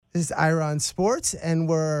This is Iron Sports, and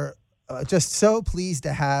we're just so pleased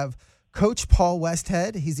to have Coach Paul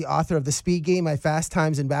Westhead. He's the author of The Speed Game, My Fast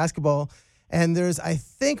Times in Basketball. And there's, I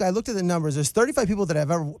think, I looked at the numbers, there's 35 people that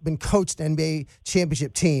have ever been coached an NBA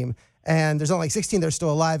championship team. And there's only like 16 that are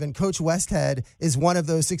still alive. And Coach Westhead is one of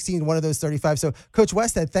those 16, one of those 35. So, Coach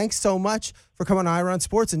Westhead, thanks so much for coming on Iron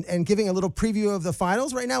Sports and giving a little preview of the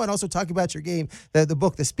finals right now and also talking about your game, the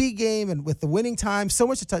book, The Speed Game, and with the winning time. So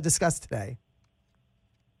much to discuss today.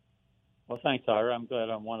 Well, thanks, Ira. I'm glad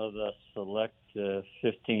I'm one of the select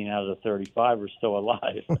 15 out of the 35 are still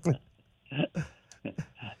alive.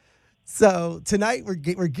 So tonight we're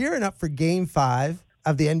gearing up for Game 5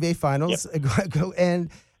 of the NBA Finals. Yep. And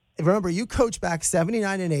remember, you coached back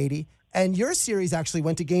 79 and 80, and your series actually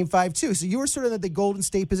went to Game 5 too. So you were sort of at the Golden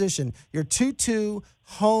State position. You're 2-2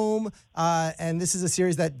 home, and this is a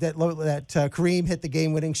series that Kareem hit the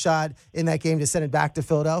game-winning shot in that game to send it back to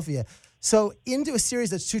Philadelphia. So into a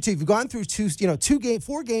series that's 2-2, you've gone through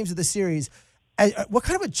 4 games of the series. What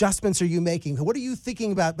kind of adjustments are you making? What are you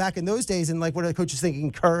thinking about back in those days, and like what are the coaches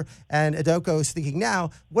thinking, Kerr and Udoka is thinking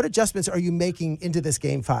now? What adjustments are you making into this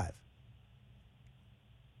Game 5?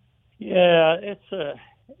 Yeah,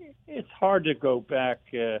 it's hard to go back,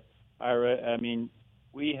 Ira. I mean,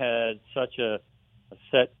 we had such a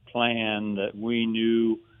set plan that we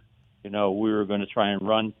knew, we were going to try and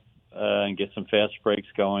run and get some fast breaks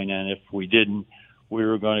going, and if we didn't, we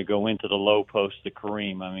were going to go into the low post to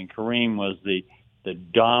Kareem. I mean, Kareem was the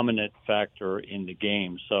dominant factor in the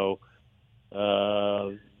game. So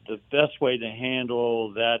the best way to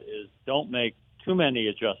handle that is don't make too many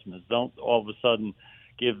adjustments. Don't all of a sudden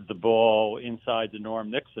give the ball inside to Norm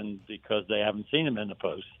Nixon because they haven't seen him in the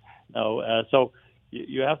post. No, so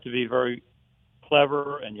you have to be very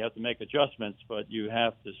clever and you have to make adjustments, but you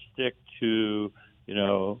have to stick to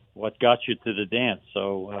what got you to the dance.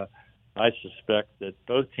 So I suspect that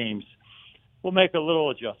both teams will make a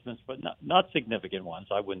little adjustments, but not significant ones,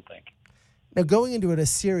 I wouldn't think. Now, going into a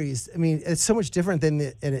series, I mean, it's so much different than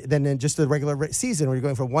in just the regular season where you're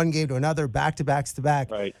going from one game to another, back-to-backs to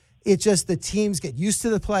back. Right. It's just the teams get used to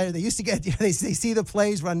the play. They used to get, they see the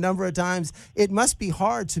plays run a number of times. It must be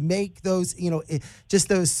hard to make those, just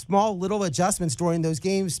those small little adjustments during those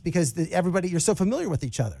games because you're so familiar with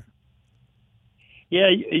each other. Yeah,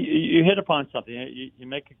 you hit upon something. You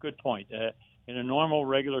make a good point. In a normal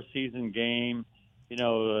regular season game,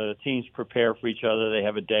 teams prepare for each other. They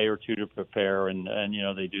have a day or two to prepare, and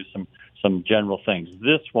they do some general things.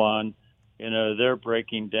 This one, they're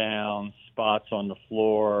breaking down spots on the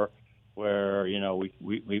floor where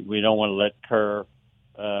we don't want to let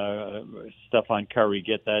Stephen Curry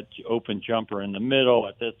get that open jumper in the middle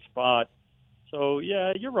at that spot. So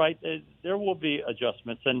yeah, you're right. There will be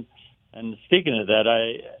adjustments. And speaking of that,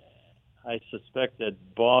 I suspect that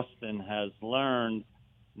Boston has learned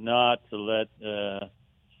not to let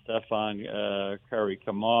Stephen Curry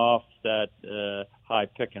come off that high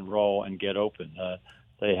pick and roll and get open.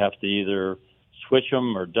 They have to either switch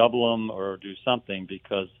him or double him or do something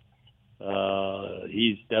because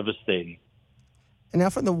he's devastating. And now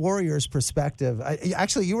from the Warriors' perspective,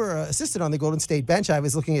 you were an assistant on the Golden State bench. I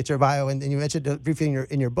was looking at your bio, and you mentioned briefly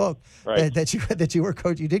in your book right. that you were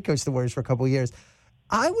coach. You did coach the Warriors for a couple of years.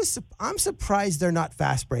 I'm surprised they're not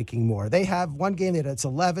fast breaking more. They have one game that it's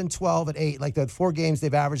 11, 12, and 8. Like the 4 games,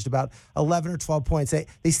 they've averaged about 11 or 12 points.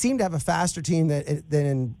 They seem to have a faster team than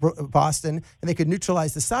in Boston, and they could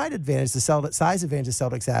neutralize the size advantage the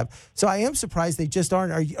Celtics have. So I am surprised they just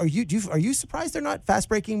aren't. Are you surprised they're not fast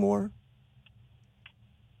breaking more?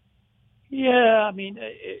 Yeah, I mean,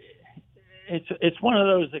 it's one of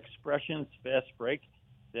those expressions, fast break,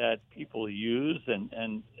 that people use,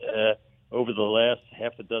 and over the last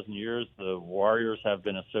half a dozen years, the Warriors have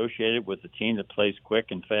been associated with a team that plays quick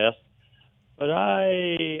and fast. But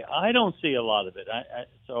I don't see a lot of it.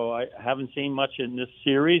 So I haven't seen much in this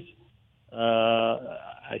series.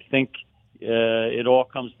 I think it all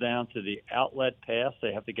comes down to the outlet pass.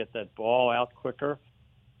 They have to get that ball out quicker.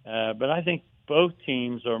 But I think both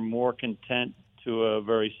teams are more content to a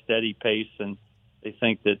very steady pace, and they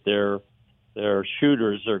think that their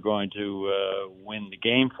shooters are going to win the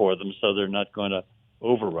game for them, so they're not going to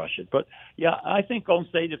overrush it. But, yeah, I think Golden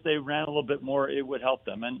State, if they ran a little bit more, it would help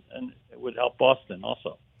them, and it would help Boston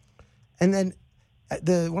also. And then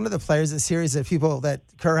one of the players in the series that people that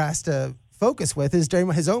Kerr has to focus with is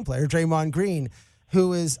his own player, Draymond Green,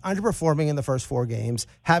 who is underperforming in the first 4 games,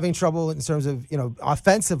 having trouble in terms of,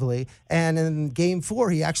 offensively. And in Game 4,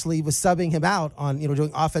 he actually was subbing him out on, doing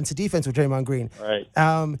offensive defense with Draymond Green. Right.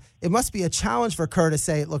 It must be a challenge for Kerr to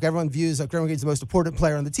say, look, everyone views Draymond Green's the most important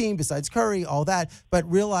player on the team besides Curry, all that, but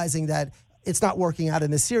realizing that it's not working out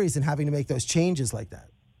in this series and having to make those changes like that.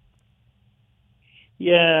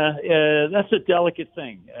 Yeah, that's a delicate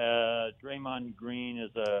thing. Draymond Green is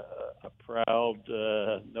a proud,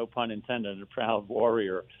 no pun intended, a proud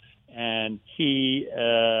warrior, and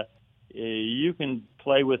you can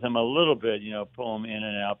play with him a little bit, pull him in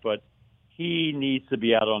and out, but he needs to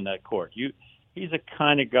be out on that court. He's a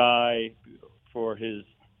kind of guy for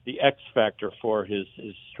the X factor for his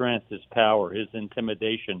strength, his power, his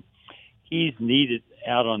intimidation. He's needed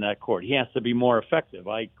out on that court. He has to be more effective.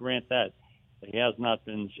 I grant that. He has not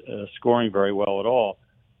been scoring very well at all.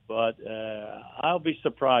 But I'll be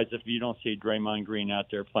surprised if you don't see Draymond Green out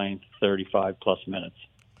there playing 35-plus minutes.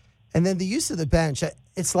 And then the use of the bench,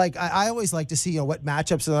 it's like I always like to see what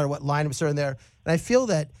matchups are there, what lineups are in there. And I feel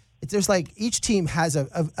that there's each team has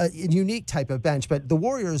a unique type of bench. But the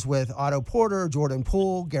Warriors with Otto Porter, Jordan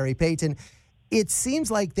Poole, Gary Payton, it seems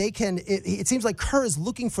like they can. It seems like Kerr is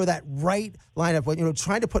looking for that right lineup. When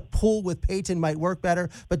trying to put Poole with Payton might work better,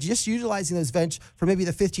 but just utilizing those bench for maybe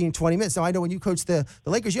the 15, 20 minutes. Now I know when you coached the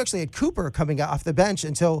Lakers, you actually had Cooper coming off the bench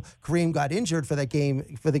until Kareem got injured for the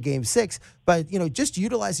game 6. But just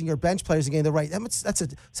utilizing your bench players and getting the right. That's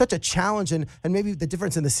such a challenge and maybe the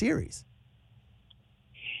difference in the series.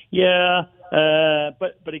 Yeah,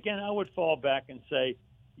 but again, I would fall back and say.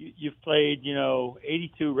 You've played,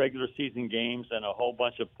 82 regular season games and a whole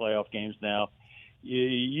bunch of playoff games now.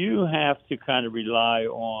 You have to kind of rely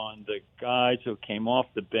on the guys who came off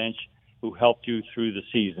the bench who helped you through the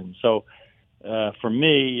season. So for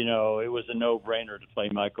me, it was a no-brainer to play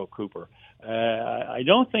Michael Cooper. I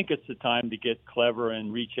don't think it's the time to get clever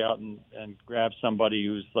and reach out and grab somebody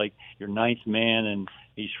who's like your ninth man and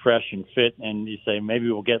he's fresh and fit and you say maybe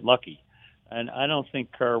we'll get lucky. And I don't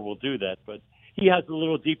think Kerr will do that, but he has a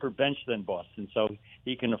little deeper bench than Boston, so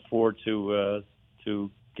he can afford to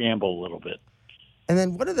gamble a little bit. And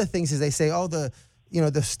then one of the things is they say,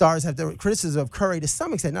 the stars have the criticism of Curry to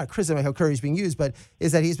some extent, not criticism of how Curry's being used, but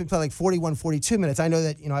is that he's been playing 41, 42 minutes. I know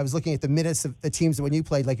that, I was looking at the minutes of the teams when you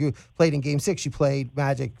played, like you played in Game 6, you played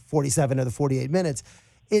Magic 47 of the 48 minutes.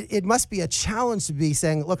 It must be a challenge to be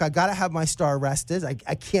saying, look, I got to have my star rested.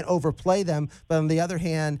 I can't overplay them. But on the other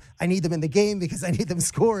hand, I need them in the game because I need them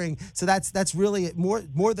scoring. So that's really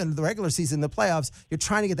more than the regular season, the playoffs. You're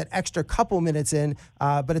trying to get that extra couple minutes in,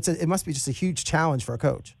 but it must be just a huge challenge for a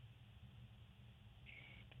coach.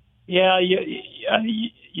 Yeah,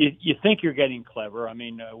 you think you're getting clever. I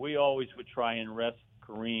mean, we always would try and rest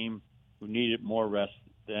Kareem, who needed more rest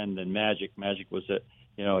than Magic. Magic was a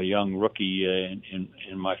young rookie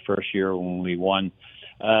in my first year when we won.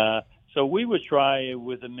 So we would try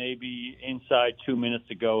with maybe inside 2 minutes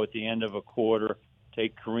to go at the end of a quarter,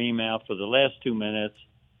 take Kareem out for the last 2 minutes,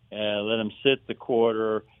 let him sit the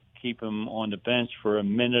quarter, keep him on the bench for a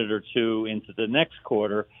minute or two into the next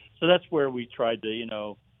quarter. So that's where we tried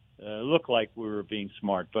to, look like we were being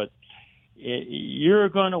smart. But you're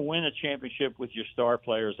going to win a championship with your star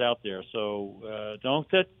players out there. So don't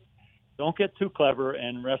get too clever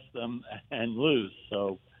and rest them and lose.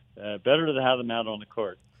 So better to have them out on the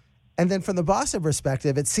court. And then from the Boston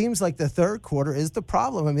perspective, it seems like the third quarter is the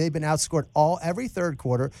problem. I mean, they've been outscored every third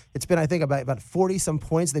quarter. It's been, I think, about 40-some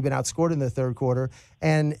points they've been outscored in the third quarter.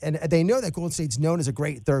 And they know that Golden State's known as a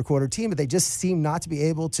great third quarter team, but they just seem not to be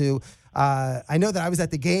able to. I know that I was at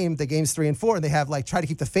the games 3 and 4, and they have try to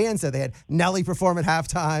keep the fans there. They had Nelly perform at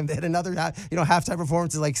halftime. They had another, halftime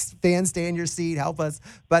performances like fans stay in your seat, help us.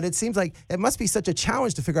 But it seems like it must be such a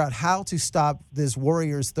challenge to figure out how to stop this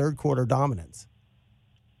Warriors third quarter dominance.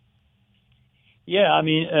 Yeah, I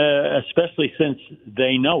mean, especially since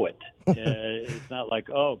they know it. It's not like,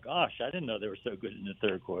 oh, gosh, I didn't know they were so good in the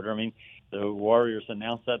third quarter. I mean, the Warriors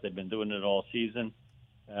announced that. They've been doing it all season.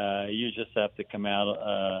 You just have to come out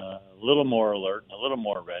a little more alert and a little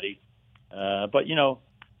more ready. But,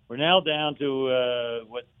 we're now down to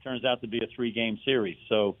what turns out to be a 3-game series.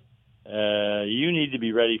 So you need to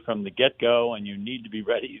be ready from the get-go, and you need to be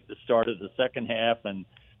ready at the start of the second half. And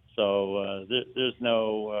so there's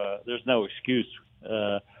no excuse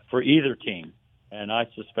for either team. And I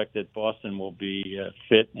suspect that Boston will be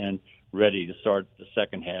fit and ready to start the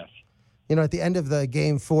second half. At the end of the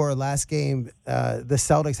Game 4, last game, the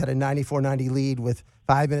Celtics had a 94-90 lead with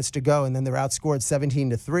 5 minutes to go, and then they were outscored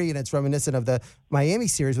 17-3, and it's reminiscent of the Miami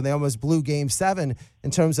series when they almost blew Game 7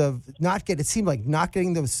 in terms of not getting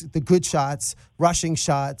the good shots, rushing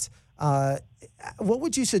shots. What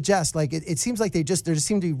would you suggest? It seems like they just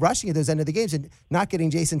seem to be rushing at those end of the games and not getting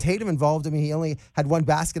Jason Tatum involved. I mean, he only had one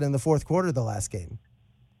basket in the fourth quarter of the last game.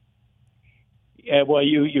 Yeah, well,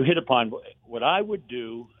 you hit upon what I would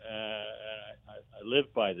do. I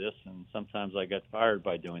live by this, and sometimes I get fired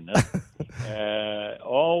by doing this.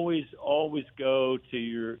 Always go to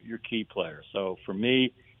your key player. So for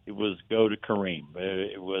me, it was go to Kareem.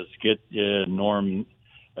 It was get Norm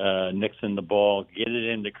Nixon the ball, get it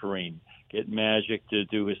into Kareem, get Magic to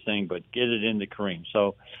do his thing, but get it into Kareem.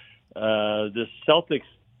 So the Celtics,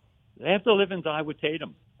 they have to live and die with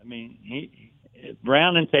Tatum. I mean,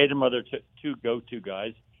 Brown and Tatum are their two go-to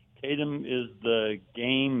guys. Tatum is the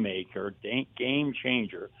game maker, game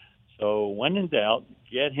changer. So when in doubt,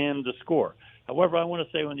 get him to score. However, I want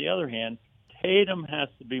to say on the other hand, Tatum has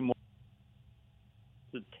to be more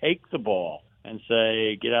to take the ball and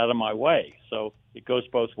say, get out of my way. So it goes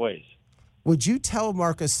both ways. Would you tell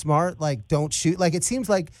Marcus Smart, like, don't shoot? Like, it seems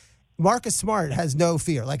like Marcus Smart has no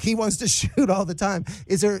fear. Like, he wants to shoot all the time.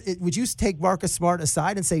 Would you take Marcus Smart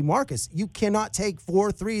aside and say, Marcus, you cannot take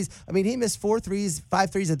 4 threes? I mean, he missed 5 threes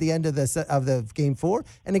at the end of the game 4.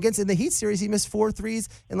 And in the Heat series, he missed 4 threes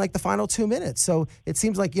in like the final 2 minutes. So it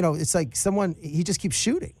seems like, it's like he just keeps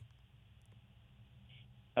shooting.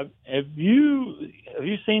 Have you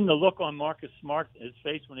seen the look on Marcus Smart, his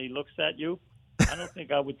face when he looks at you? I don't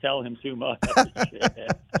think I would tell him too much.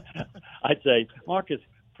 I'd say, Marcus,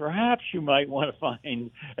 perhaps you might want to find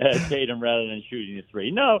Tatum rather than shooting a 3.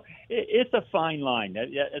 No, it's a fine line.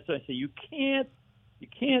 That's what I say. You can't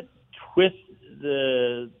twist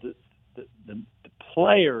the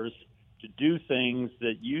players to do things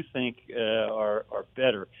that you think are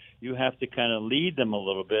better. You have to kind of lead them a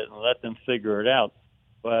little bit and let them figure it out.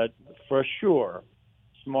 But for sure,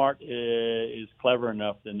 Smart is clever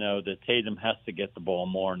enough to know that Tatum has to get the ball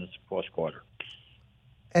more in the fourth quarter.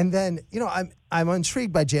 And then, I'm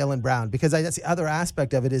intrigued by Jaylen Brown because that's the other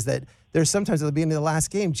aspect of it is that there's sometimes at the beginning of the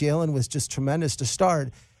last game, Jaylen was just tremendous to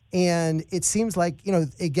start. And it seems like,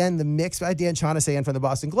 again, the mix. I had Dan Chauncey from the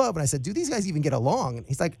Boston Globe, and I said, do these guys even get along? And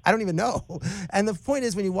he's like, I don't even know. And the point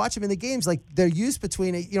is, when you watch them in the games, like they're used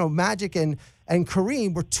between, Magic and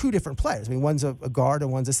Kareem were 2 different players. I mean, one's a guard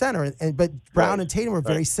and one's a center. But Brown and Tatum are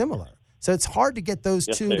very similar. So it's hard to get those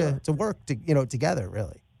two to work together,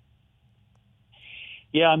 really.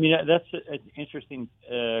 Yeah, I mean, that's an interesting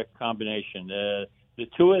combination. The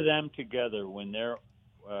two of them together, when they're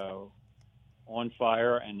on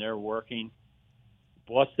fire and they're working,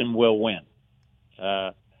 Boston will win.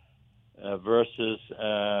 Versus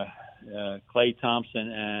Klay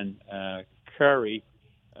Thompson and Curry,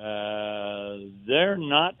 they're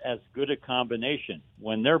not as good a combination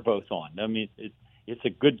when they're both on. I mean, it's a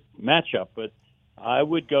good matchup, but I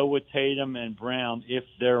would go with Tatum and Brown if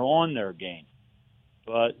they're on their game.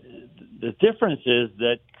 But the difference is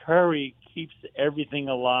that Curry keeps everything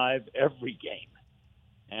alive every game.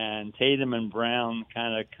 And Tatum and Brown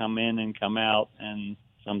kind of come in and come out, and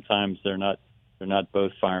sometimes they're not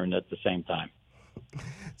both firing at the same time.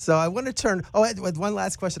 So I want to turn. With one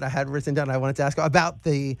last question I had written down. I wanted to ask about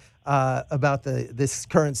this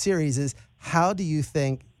current series is how do you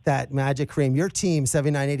think that Magic Kareem, your team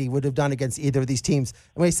 79-80 would have done against either of these teams?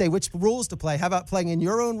 And when you say which rules to play, how about playing in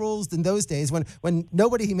your own rules in those days when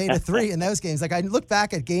nobody made a 3 in those games? Like I look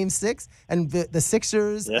back at Game 6 and the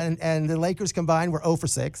Sixers and the Lakers combined were 0 for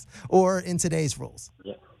 6, or in today's rules.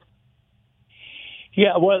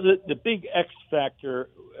 Yeah. Well, the big X factor,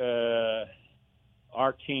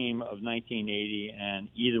 our team of 1980 and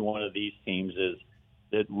either one of these teams is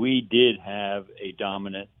that we did have a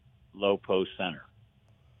dominant low post center.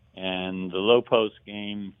 And the low post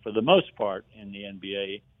game, for the most part in the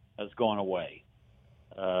NBA, has gone away.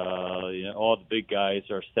 All the big guys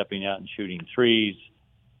are stepping out and shooting threes.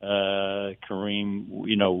 Kareem,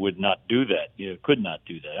 would not do that. Could not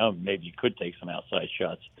do that. Oh, maybe he could take some outside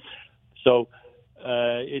shots. So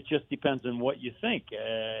it just depends on what you think.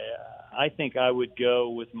 I think I would go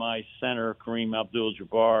with my center, Kareem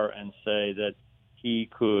Abdul-Jabbar, and say that he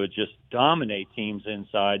could just dominate teams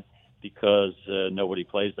inside because nobody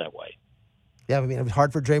plays that way. Yeah, I mean, it was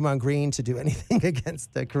hard for Draymond Green to do anything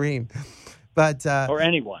against Kareem. But or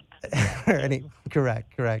anyone.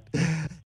 Correct.